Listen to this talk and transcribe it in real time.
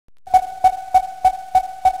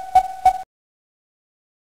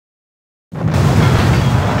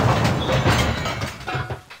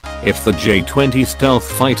If the J-20 stealth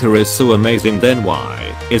fighter is so amazing, then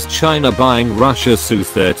why is China buying Russia's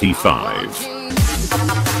Su-35?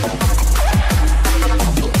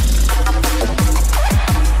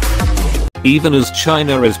 Even as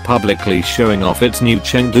China is publicly showing off its new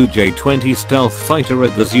Chengdu J-20 stealth fighter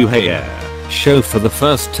at the Zhuhai Air Show for the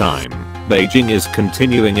first time, Beijing is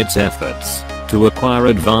continuing its efforts to acquire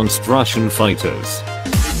advanced Russian fighters.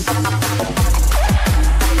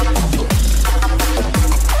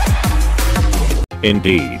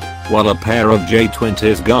 Indeed, while a pair of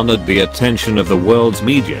J-20s garnered the attention of the world's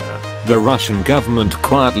media, the Russian government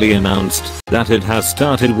quietly announced that it has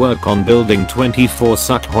started work on building 24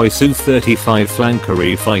 Sukhoi Su-35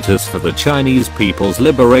 Flanker-E fighters for the Chinese People's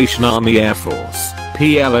Liberation Army Air Force,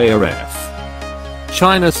 PLAAF.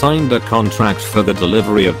 China signed a contract for the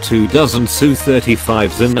delivery of 24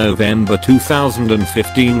 Su-35s in November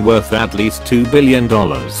 2015 worth at least $2 billion.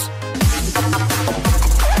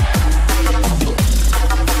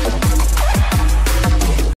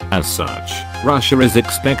 As such, Russia is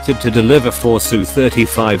expected to deliver 4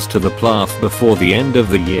 Su-35s to the PLAAF before the end of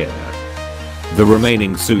the year. The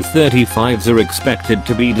remaining Su-35s are expected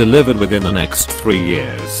to be delivered within the next 3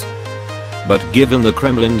 years. But given the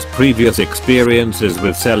Kremlin's previous experiences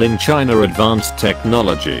with selling China advanced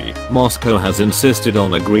technology, Moscow has insisted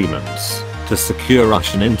on agreements to secure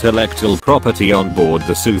Russian intellectual property on board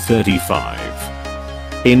the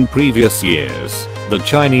Su-35. In previous years, the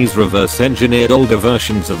Chinese reverse-engineered older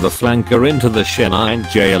versions of the Flanker into the Shenyang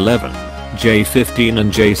J-11, J-15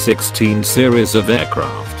 and J-16 series of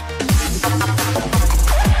aircraft.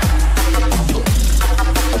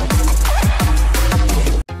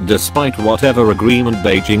 Despite whatever agreement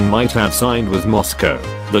Beijing might have signed with Moscow,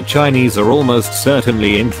 the Chinese are almost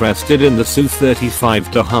certainly interested in the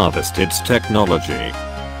Su-35 to harvest its technology.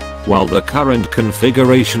 While the current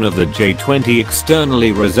configuration of the J-20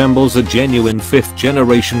 externally resembles a genuine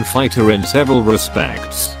 5th-generation fighter in several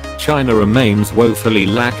respects, China remains woefully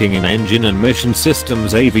lacking in engine and mission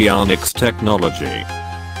systems avionics technology.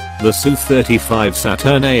 The Su-35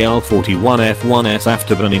 Saturn AL-41F1S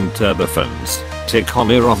afterburning turbofans,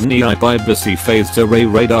 Tikhomirovny IBC phased array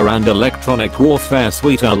radar and electronic warfare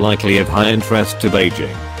suite are likely of high interest to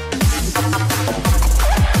Beijing.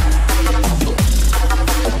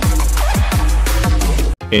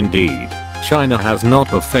 Indeed, China has not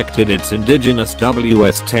perfected its indigenous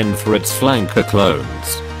WS-10 for its flanker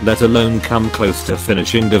clones, let alone come close to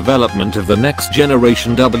finishing development of the next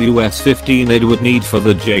generation WS-15 it would need for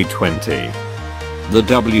the J-20. The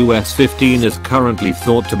WS-15 is currently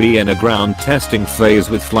thought to be in a ground testing phase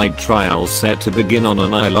with flight trials set to begin on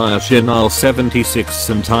an Ilyushin Il-76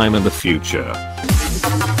 sometime in the future.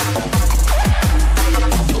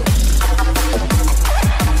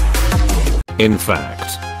 In fact,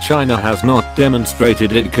 China has not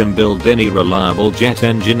demonstrated it can build any reliable jet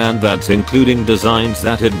engine, and that's including designs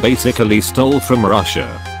that it basically stole from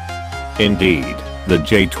Russia. Indeed, the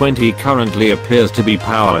J-20 currently appears to be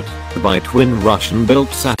powered by twin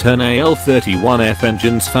Russian-built Saturn AL-31F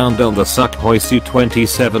engines found on the Sukhoi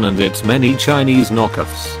Su-27 and its many Chinese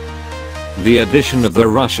knockoffs. The addition of the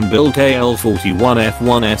Russian-built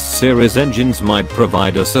AL-41F1S series engines might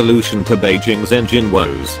provide a solution to Beijing's engine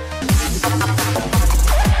woes.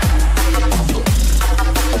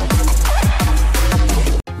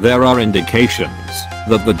 There are indications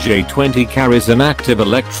that the J-20 carries an active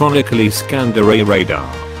electronically scanned array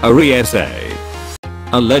radar, ARESA.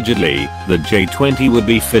 Allegedly, the J-20 would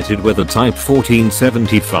be fitted with a Type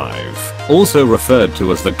 1475, also referred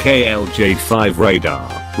to as the KLJ-5 radar,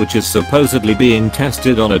 which is supposedly being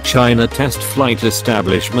tested on a China test flight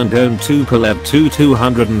establishment owned Tupolev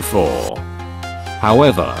Tu-204.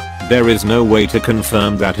 However, there is no way to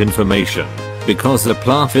confirm that information, because the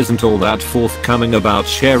PLAAF isn't all that forthcoming about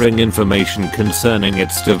sharing information concerning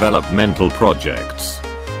its developmental projects.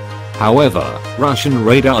 However, Russian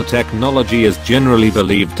radar technology is generally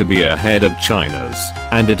believed to be ahead of China's,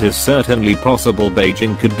 and it is certainly possible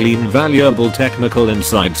Beijing could glean valuable technical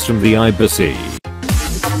insights from the IBC.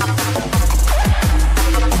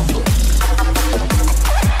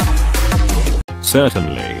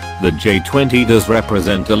 Certainly, the J-20 does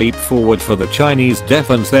represent a leap forward for the Chinese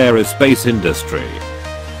defense aerospace industry.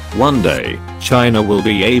 One day, China will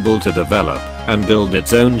be able to develop and build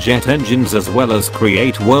its own jet engines as well as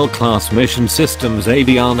create world-class mission systems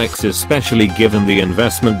avionics, especially given the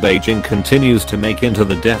investment Beijing continues to make into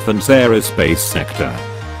the defense aerospace sector.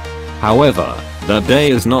 However, that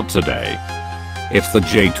day is not today. If the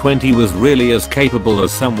J-20 was really as capable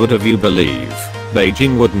as some would have you believe,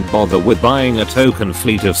 Beijing wouldn't bother with buying a token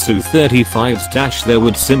fleet of Su-35s. There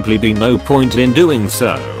would simply be no point in doing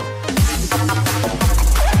so.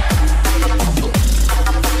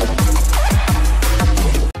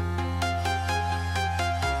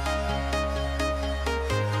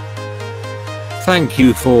 Thank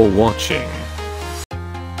you for watching.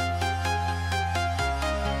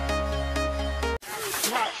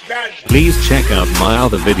 Please check out my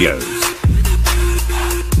other videos.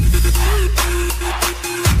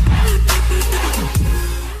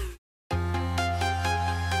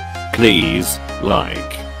 Please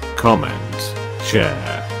like, comment,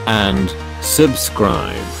 share, and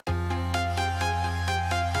subscribe.